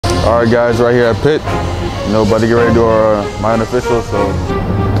All right, guys, right here at Pitt. You know, about to get ready to do our my unofficial. So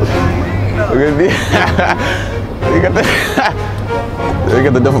look at the they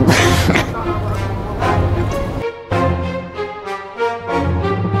got the double.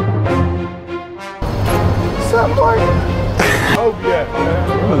 What's up, boy? Oh yeah,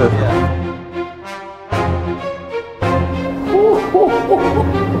 man. Look at this.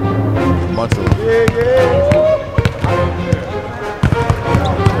 Bunch of them. Yeah.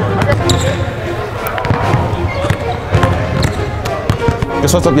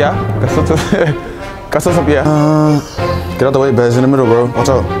 What's up, yeah? What's up, yeah? Get out the way, Bez. In the middle, bro. Watch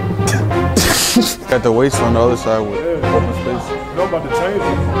out. Got the weights on the other side with open space. I'm about to change it.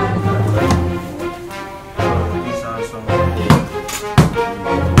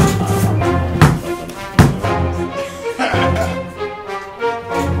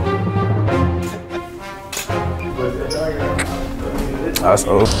 That's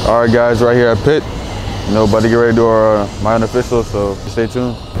old. All right, guys, right here at Pitt. You know, about to get ready to do our my unofficial, so stay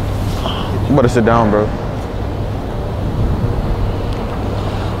tuned. I'm about to sit down, bro.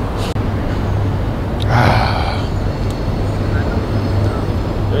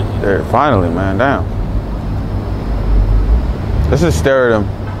 There, finally, man, damn. Let's just stare at him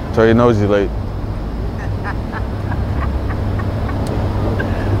till he knows he's late.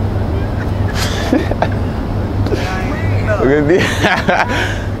 Look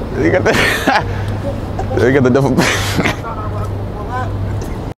at the they got the double.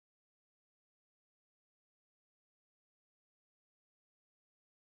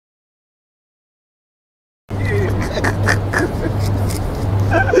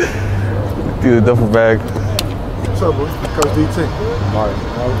 Through the duffel bag. What's up, boy? Coach DT. Mark.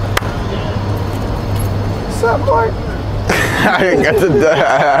 What's up, boy? I ain't got the.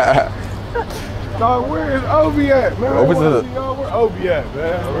 Dog, where is Obi at, man? Obi's Where Obi at,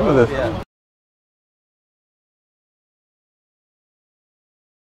 man? Look at this.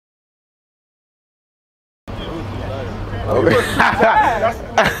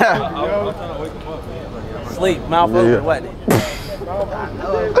 Sleep, mouth open, what?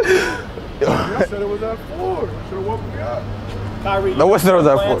 I said it was at 4. Should have woke me up. Kyrie, No, what's there was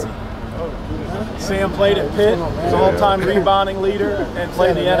that for? Sam played at Pitt, was all-time rebounding leader, and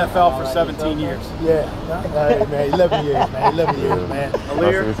played in the NFL for 17 years. Yeah, hey, man, 11 years, man, 11 years, man.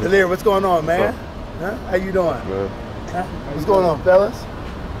 Alir, what's going on, man? Huh? How you doing? Good. Huh? What's going on, fellas?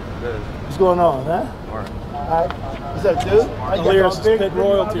 What's going on, huh? All right. What's up, dude? Alir is Pitt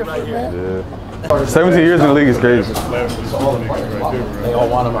royalty right here. Yeah. 17 years in the league is crazy. They all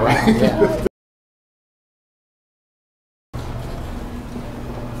want him around. Yeah.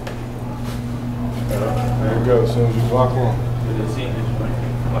 There you go, as soon as you walk on.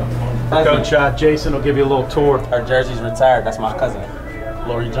 Coach Jason will give you a little tour. Her jersey's retired. That's my cousin,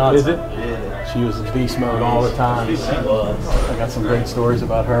 Lori Johnson. Is it? Yeah. She was in beast mode all the time. She was. I got some great stories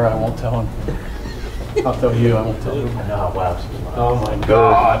about her. I won't tell him. I'll tell you. I won't tell you. Oh, wow. Oh, my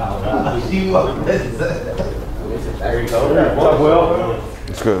God. There you go. What's up, Will?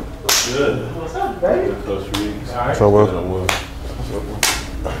 It's good. Good. What's up, baby? What's up, Will?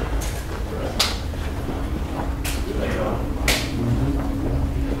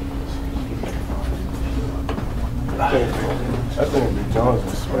 I think Big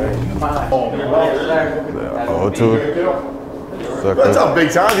John's is swaying. Oh, two. What's up,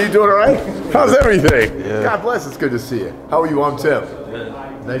 Big Tom? You doing all right? How's everything? Yeah. God bless, it's good to see you. How are you? I'm Tim.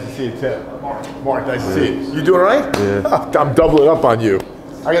 Nice to see you, Tim. Mark, nice to see you. You doing all right? Yeah. I'm doubling up on you.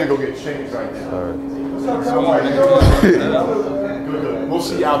 I gotta go get changed right now. All right. Good. We'll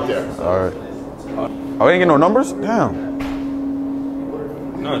see you out there. All right. Oh, we ain't get no numbers? Damn.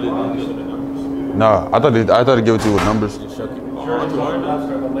 No, I thought they'd give it to you with numbers.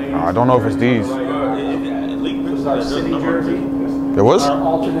 I don't know if it's these. City jersey. There was?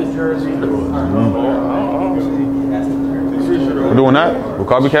 Alternate jersey. We're doing that? With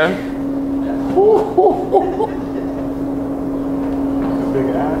copycat? Big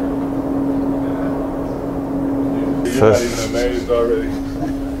eye. You're not even amazed already.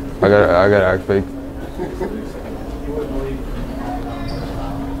 I gotta act fake.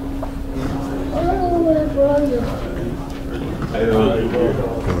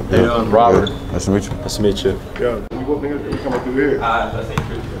 Hey, Robert. Nice to meet you. Nice to meet you. Yeah, you want niggas to come up through here?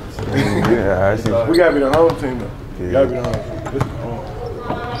 Yeah, I see. We gotta be the home team though. We Yeah. gotta be the home team. This is home.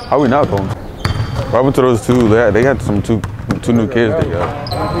 How we not going? What happened to those two? They had some two new kids they got.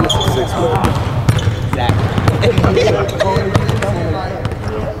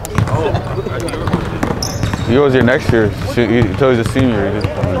 He was here next year. Until he's a senior, he just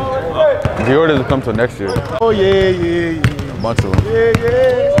he orders to come till next year. Oh yeah. A bunch of them.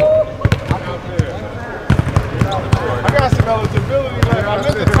 Yeah.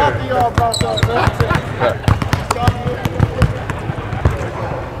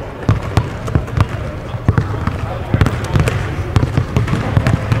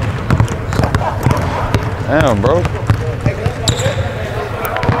 Damn, bro.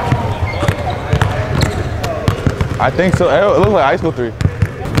 I think so. It looks like high school 3.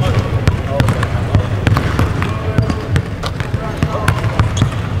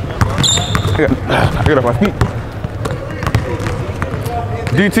 I get off my feet.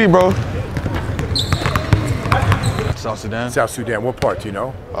 DT, bro. South Sudan. South Sudan. What part? Do you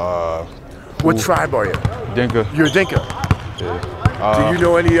know? What tribe are you? Dinka. You're a Dinka. Yeah. Do you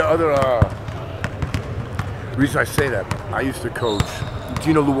know any other? Reason I say that, I used to coach. Do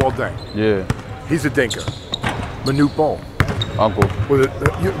you know Luol Deng? Yeah. He's a Dinka. Manute Bol. Uncle. Well,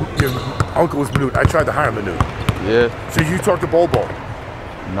 your uncle was Manute. I tried to hire Manute. Yeah. So you talked to Bol Bol?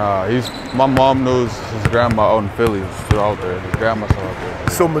 Nah, my mom knows his grandma out in Philly. She's still out there. His grandma's still out there.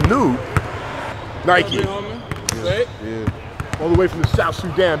 So Manute, Nike. Yeah. All the way from the South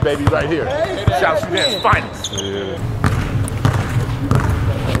Sudan, baby, right here. South Sudan's finest. Yeah.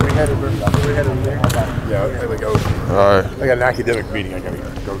 Yeah, there we go. All right. I got an academic meeting I gotta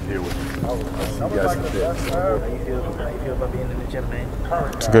go deal with. You guys can fit. How you feel about being in the gym, man?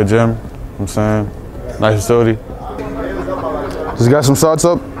 It's a good gym. I'm saying. Nice facility. Just got some shots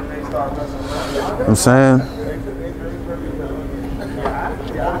up. I'm saying.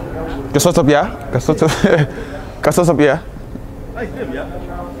 Get shots up, yeah? Get shots up. Get shots up, yeah?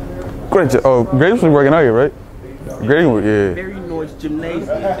 Great. Oh, Graves was working out here, right? Graves, yeah. Very nice gymnasium.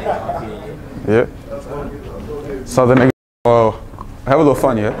 Yeah. So the nigga, have a little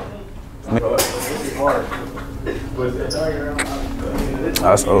fun, yeah?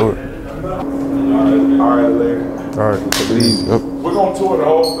 That's old. All right, Larry. All right, take it easy. Yep. We're gonna tour the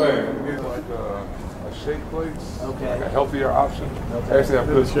whole thing. Get like a shake place, like a healthier option. Actually, I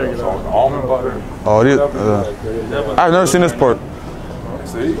put shake on almond butter. Oh, it is. I've never seen this part.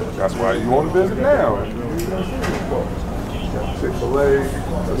 See, that's why you want to visit now. Chick-fil-A,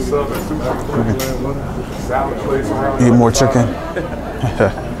 Southern sushi, salad place around. Eat more chicken.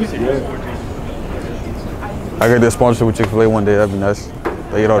 I got this sponsorship with Chick-fil-A one day. That'd be nice.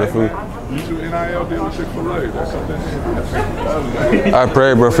 They eat all the food. You do NIL deal with Chick-fil-A. That's something. I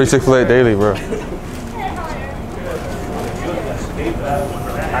pray, bro. Free Chick-fil-A daily, bro.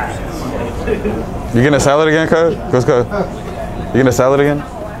 You getting a salad again, cuz? Cuz, cuz. You getting a salad again?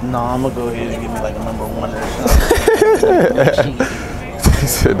 No, I'm gonna go ahead and give me like a #1 or something. He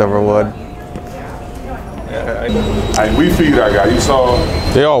said #1. Hey, we feed our guys. You saw.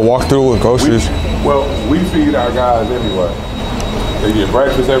 They all walk through with groceries. We feed our guys anyway. They get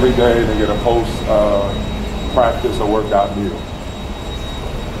breakfast every day. They get a post practice or workout meal.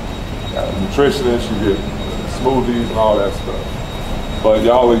 Got a nutritionist. You get smoothies and all that stuff. But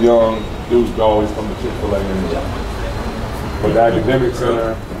y'all are young. Dudes can always come to Chick-fil-A anyway. But the academic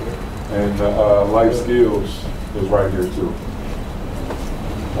center and life skills is right here too.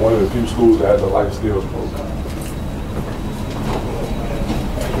 One of the few schools that has a life skills program.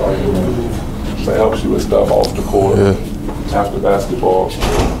 That helps you with stuff off the court, after basketball.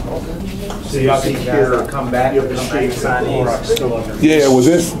 So y'all can come back and sign in. Yeah, well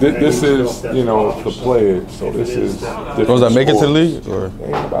this is, you know, the pledge. So this is Was that make it to the league? Or?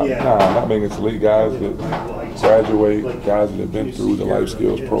 Nah, not making it to the league. Guys that graduate, guys that have been through the life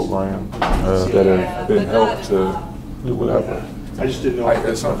skills program, that have been helped to do whatever. I just didn't know. Like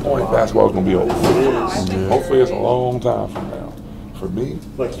at some point, basketball's gonna be over. Hopefully, it's a long time from now. For me,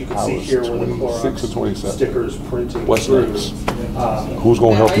 Like you can I see was here when the 26 or Clorox 27. stickers printing. What's through. next? Who's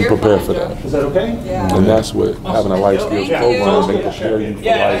gonna help you prepare for that? Is that okay? And that's what having a life skills program, they prepare you for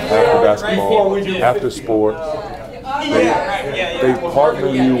life after basketball, after sports. They partner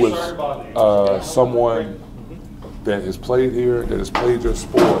you with someone that has played here, that has played your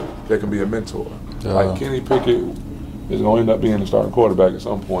sport, that can be a mentor. Like Kenny Pickett is going to end up being the starting quarterback at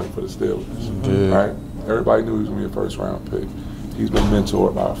some point for the Steelers, right? Everybody knew he was going to be a first-round pick. He's been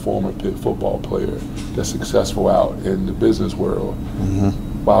mentored by a former Pitt football player that's successful out in the business world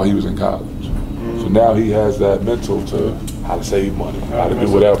while he was in college. So now he has that mental to how to save money, how to do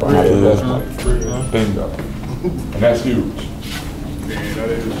whatever, how to invest money. Bingo. And that's huge.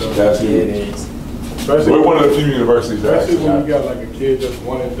 That's huge. We're one of the few universities that Especially actually when you got like a kid that's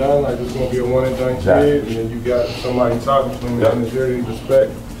one and done, like it's gonna be a one and done kid, and then you got somebody talking to him and there's very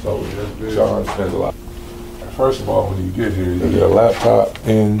respect. So Sean spends a lot. First of all, when you get here, you get a laptop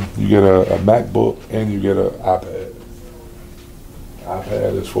and you get a MacBook and you get an iPad.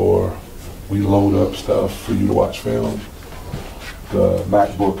 iPad is for, we load up stuff for you to watch film. The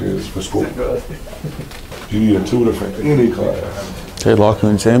MacBook is for school. You need a tutor for any class. They lock you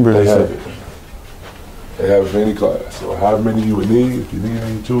in chambers. They have it. They have it for any class. So however many you would need, if you need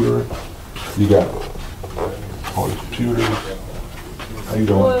any tutoring, you got it. All the computers. How you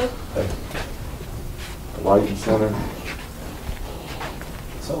doing? Hey. right and center.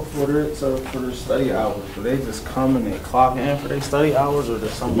 So for their study hours, do they just come and they clock in for their study hours, or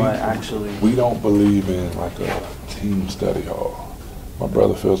does somebody actually? We don't believe in like a team study hall. My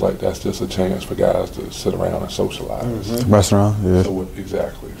brother feels like that's just a chance for guys to sit around and socialize. Mess around, yeah. So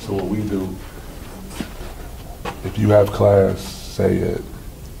exactly. So what we do, if you have class, say at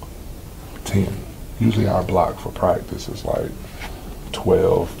 10, usually our block for practice is like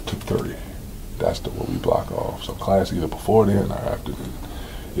 12 to 3. That's what we block off. So class either before then or after then.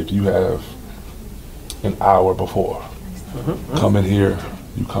 If you have an hour before, come in here,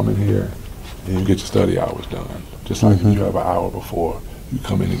 you and you get your study hours done. Just like if you have an hour before, you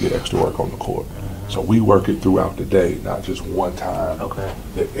come in and get extra work on the court. So we work it throughout the day, not just one time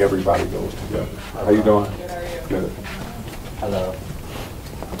that everybody goes together. How you doing? Good. Hello.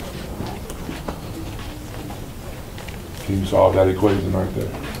 Can you solve that equation right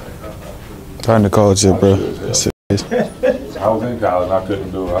there? Trying to college it, bro. I was in college and I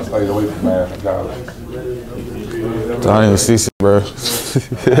couldn't do it. I stayed away from math in college. I don't even see shit, bro.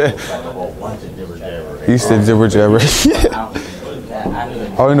 He said jibber jabber. I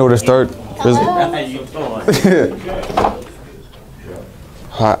don't even know where to start.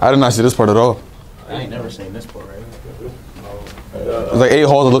 I did not see this part at all. I ain't never seen this part, right? There's like 8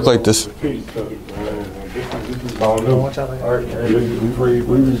 halls that look like this.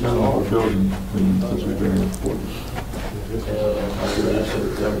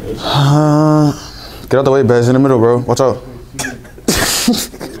 Get out the way, Bez. In the middle, bro. Watch out.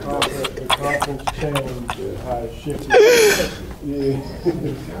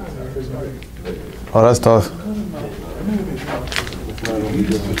 Oh, that's tough.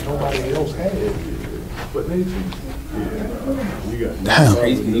 Damn.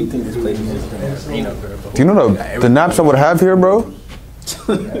 Do you know the naps I would have here, bro?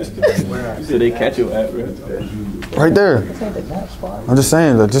 You said they catch you at, bro. Right there. I'm just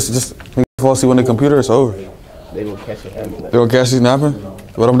saying that just when you fall asleep on the computer, it's over. They will catch you at. They gonna catch you napping?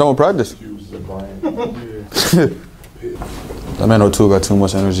 But I'm done with practice. That man O2 got too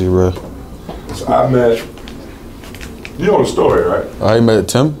much energy, bro. So I met, you know the story, right? I met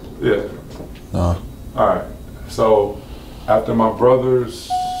Tim? Yeah. No. All right. So after my brother's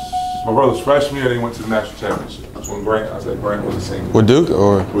freshman year, they went to the national championship. That's when Grant was a senior. With Duke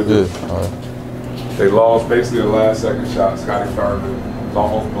or? With Duke. Yeah. All right. They lost basically the last second shot. Scotty Thurman was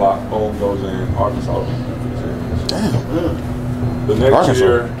almost blocked. Boom, goes in. Arkansas. Damn. The next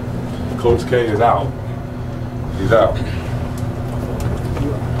year, Coach K is out. He's out.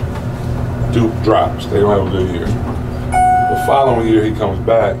 Duke drops. They don't have a good year. The following year he comes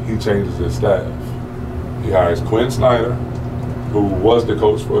back, he changes his staff. He hires Quinn Snyder, who was the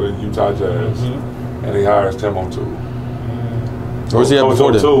coach for the Utah Jazz, and he hires Tim O'Toole. Where was he at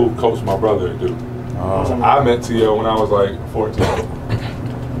before that? O'Toole coached my brother at Duke. So I met T.O. when I was like 14.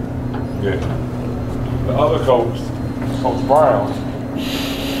 Yeah. The other coach, Coach Brown,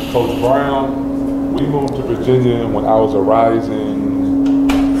 we moved to Virginia when I was a rising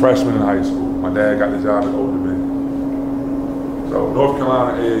freshman in high school. My dad got the job at Old Dominion. So North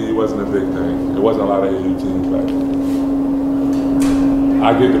Carolina AAU wasn't a big thing. There wasn't a lot of AAU teams back then.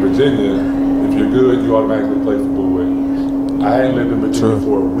 I get to Virginia, if you're good, you automatically play for Blue Wave. I hadn't lived in Virginia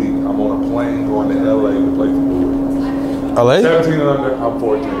for a week. I'm on a plane going to LA to play for Blue Wave. LA? 17 and under, I'm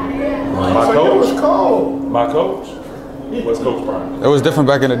 14. My coach was Coach Brown. It was different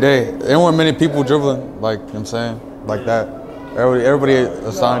back in the day. There weren't many people dribbling, like, you know what I'm saying, like that. Everybody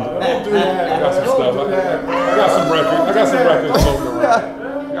assigned. I got some stuff. I got some records. I got some records floating around.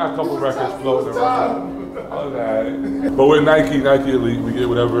 I got a couple records floating around. But with Nike Elite, we get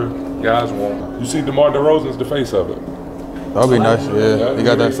whatever guys want. You see, DeMar DeRozan's the face of it. That would be nice, yeah. He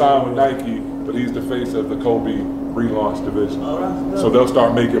got that. He signed with Nike, but he's the face of the Kobe relaunch division. So they'll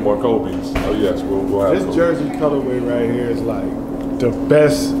start making more Kobe's. Oh yes, we'll have this Kobe. jersey colorway right here is like the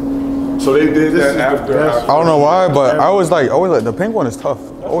best. So they did that after. I don't know why, but I always like the pink one is tough.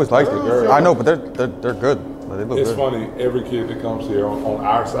 I always liked it. I know, but they're good. Like, they look It's good. funny, every kid that comes here on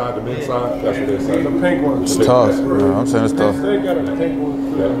our side, the men's side, that's what they say. The pink one. It's tough. Yeah, I'm saying it's tough. They got a pink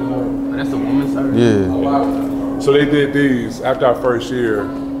one. Yeah. That's the woman's side? Yeah. So they did these after our first year.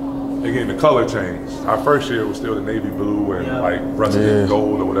 Again, the color changed. Our first year was still the navy blue and like rusted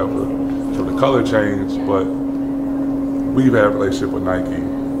gold or whatever. So the color changed, but we've had a relationship with Nike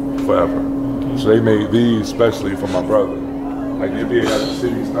forever. So they made these especially for my brother. Like they did have the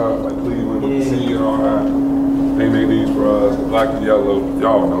city stuff, like Cleveland with the sea and all that. They made these for us, the black and yellow.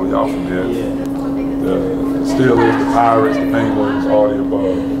 Y'all know, y'all from here. The Steelers, the Pirates, the Penguins, all the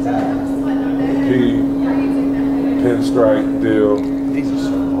above. The pinstripe deal. These are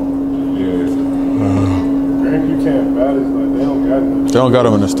so cool. Yeah. They don't got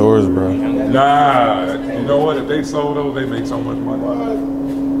them in the stores, bro. Nah, you know what? If they sold those, they make so much money.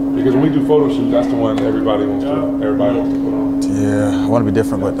 Because when we do photo shoots, that's the one that everybody wants to put on. Yeah, I want to be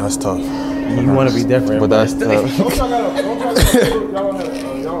different, but that's tough. You want to be different, but that's tough.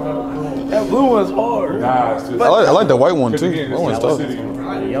 That blue one's hard. Nah, it's just, I like the white one too. Again, That one's tough.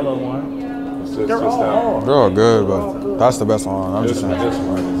 The yellow one. It's just They're all that. hard. They're all good, but that's the best one. I'm just This saying.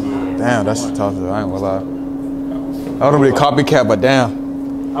 one. Damn, that's tough. Though. I ain't gonna lie. I don't want to be a copycat, but damn.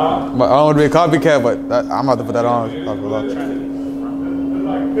 I don't want to be a copycat, but I'm about to put that on.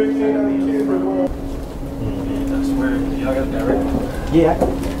 That's where y'all got that right? Yeah.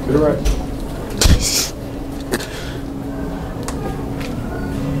 Get it right.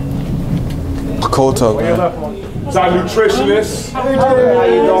 Cold talk, man. It's our nutritionist. How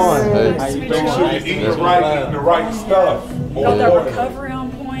you doing? Make sure you're eating the right stuff. Got that recovery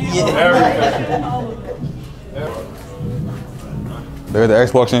on point. Everything. They got the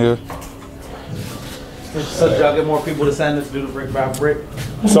Xbox in here. So y'all get more people to sign up to do the brick by brick?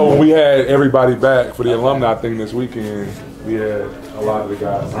 So when we had everybody back for the alumni thing this weekend, we had a lot of the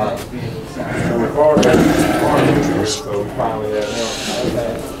guys on. So we so we finally had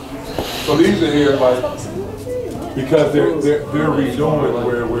them. So these are here like because they're redoing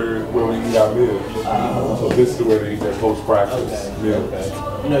where we eat our meals. So this is where they eat their post practice meal.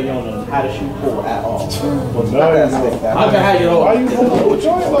 You know you don't know how to shoot pool at all. Well, now you know. I can have you all. Why you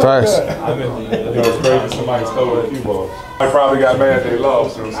moving like Facts. that? You know, it's crazy somebody stole that cue ball. I probably got mad they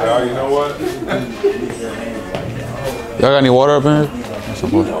lost and said, oh, you know what? Y'all got any water up in here?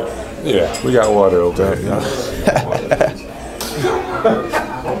 Yeah, we got water over there.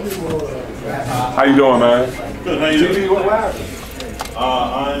 How you doing, man? Good, how you doing? TV, what happened?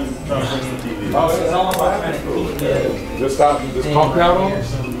 I'm trying to fix the TV. Just pumped out on us?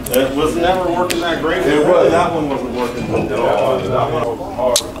 It was never working that great. It was. That one wasn't working at all. That one was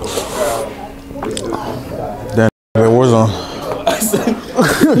hard. Damn, Warzone.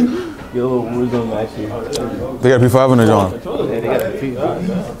 Get a little Warzone actually. They got P5 in there, John. Yeah, they got the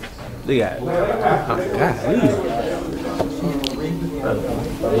P5. They got.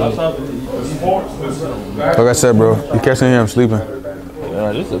 Like I said, bro, you catching here, I'm sleeping.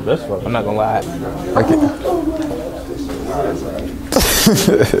 This is the best one. I'm not gonna lie. I can't.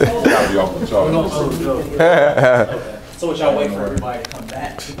 Gotta be off the charts. So what y'all wait for everybody to come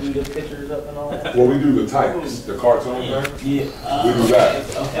back to do the pictures up and all that? Well, we do the types, the cartoon thing. Yeah. We do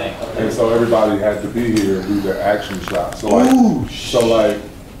that. Okay. And so everybody had to be here and do their action shots. So like,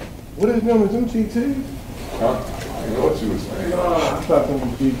 What is known as MTT? huh? I didn't know what you was saying. I thought them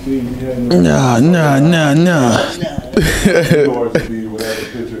was GT. Nah. Storage to be whatever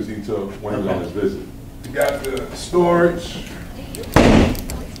pictures he took when he was on his visit. You got the storage.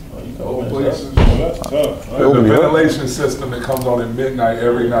 Old places. That's tough. The ventilation system that comes on at midnight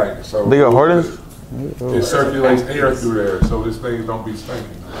every night. So They got hardens? it circulates air through there, so this thing don't be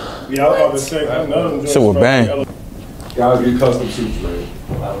stinking. Yeah, I was about to say, I know. So with bang. Guys get custom suits made.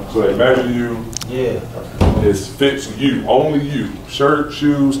 So they measure you. Yeah. It fits you, only you. Shirt,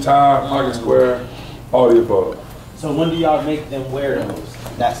 shoes, tie, pocket square, all the above. So when do y'all make them wear those?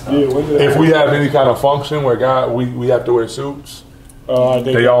 That stuff. Yeah, when did If we have any kind of function where we have to wear suits, I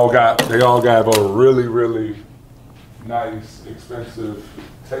think they all got a really, really nice, expensive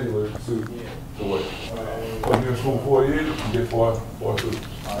tailored suit to wear. When you're in school 4 years, you get four suits.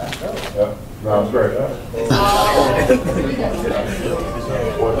 Oh, that's dope. Yeah, no, it's great.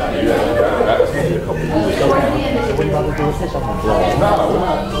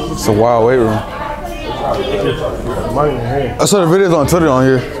 It's a wild weight room. money in hand. I saw the videos on Twitter on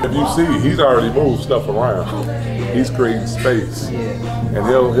here. If you see, he's already moved stuff around. He's creating space, and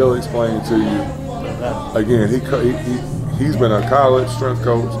he'll explain to you. Again, he's been a college strength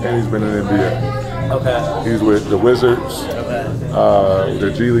coach, and he's been in NBA. Okay. He's with the Wizards,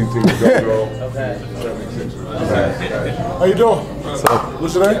 the G League team, Okay. 76ers. How you doing?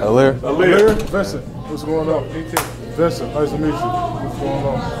 What's your name? Alir. Alir. Vincent. What's going on? Vincent. Nice to meet you. What's going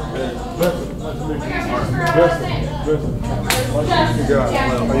on? Vincent. Nice to meet you. Vincent. Nice to meet you guys.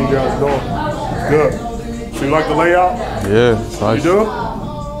 How you guys doing? Good. So you like the layout? Yeah, it's nice. You do?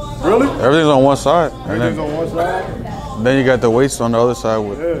 Really? Everything's on one side. And Everything's on one side? then you got the weights on the other side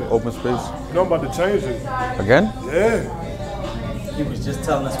with open space. You know I'm about to change it. Again? Yeah. He was just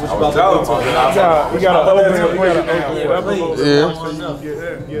telling us what I you was about to telling do. him, We got to open Yeah.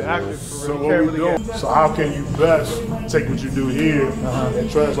 get active for so what we do. So how can you best take what you do here and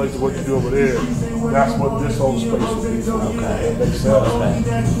translate to what you do over there? That's what this whole space will be. Okay. That makes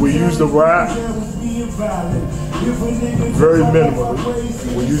sense. We use the wrap very minimally.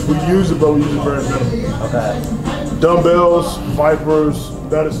 We use it, but we use it very minimally. Okay. dumbbells, Vipers,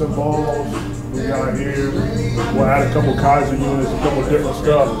 medicine balls. We got here. We'll add a couple Kaiser units, a couple different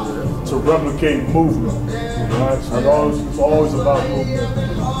stuff to replicate movement. Right? So it's always about movement.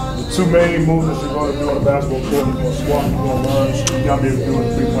 The two main movements you're going to do on a basketball court, you're going to squat, you're going to lunge, you got to be able to do it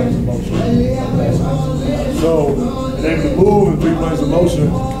in 3 planes of motion. So, and able to move in 3 planes of motion,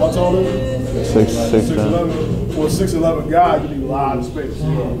 how tall is it? 6'11". For a 6'11" guy, you need a lot of space. A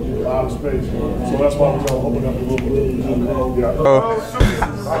lot of space. So that's why we're going to open up a little bit. Yeah.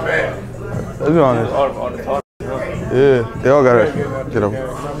 My bad. Let's be honest. Yeah, they all gotta get up.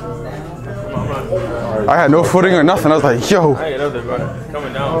 I had no footing or nothing. I was like, yo. I ain't up there, brother.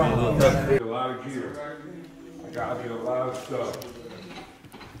 Coming down. A lot of gear. I did a lot of stuff.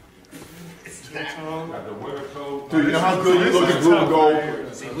 Got the winter coat. Dude, you know how good you look at blue and gold?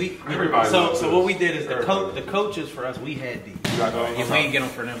 See, so what we did is the coaches for us, we had these. And we didn't get them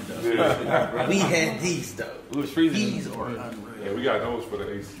for them though. Yeah. We had these though. We was freezing. These are unreal. Yeah, we got those for the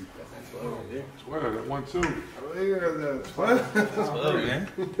AC. Sweater, that one too. Oh, man.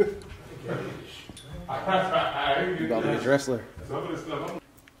 About to be a wrestler. Some of this stuff.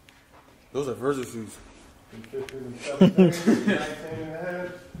 Those are Versus shoes.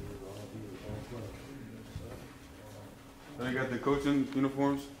 Then they got the coaching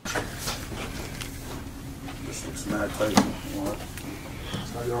uniforms. This looks mad tight.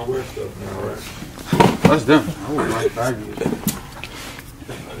 That's how y'all wear stuff now, right? That's them. I would like baggy.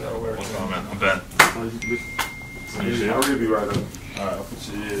 What's going on, man? I'm bad. I'll give you right up. Alright, I'll put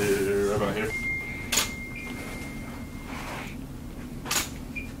you right about here.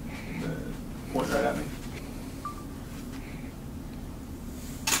 Point right at me.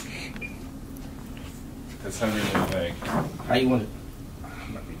 That's heavy in the bag. How you want it?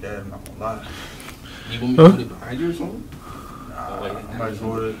 I'm not be dead, I'm not gonna lie. You want me to put it behind you or something? Nah, I might just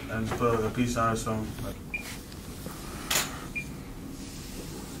hold it and just put a piece on or something.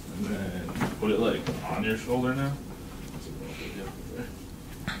 And then put it like on your shoulder now.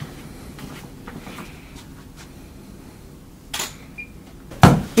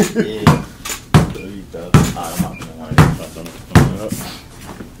 Yeah. I'm not gonna want to up.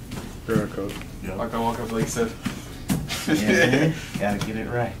 Sure, coach. Yeah. Like I walk up like you said. Yeah, gotta get it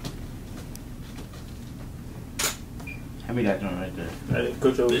right. Hand me that joint right there.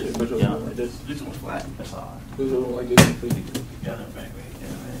 Coach over This one's flat. That's all. Coach over like this. Yeah, that back right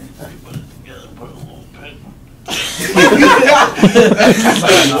there, man. Put it together, put a little paper.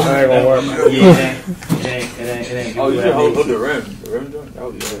 That ain't gonna work, man. Yeah, it ain't. Oh, you should hold the rim. The rim joint? That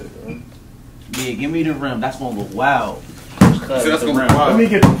would be good. Yeah, give me the rim. That's gonna look wild. See, that's gonna be wild. Let me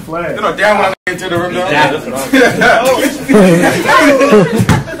get the flag. You know, damn when I into the rim down. That's what I'm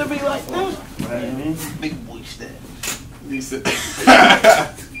to be like, big boy step. Decent.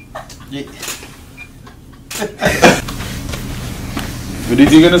 Yeah. But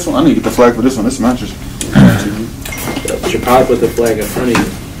did you get this one? I need to get the flag for this one. This matches. You should probably put the flag in front of you.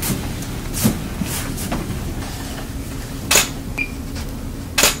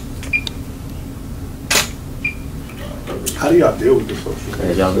 How do y'all deal with this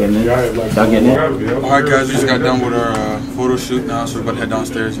social? Y'all getting in? Y'all getting in? Alright guys, we just got done with our photo shoot now, so we're about to head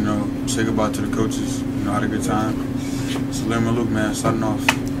downstairs, you know, say goodbye to the coaches, you know, had a good time. So Maluk, man, signing off.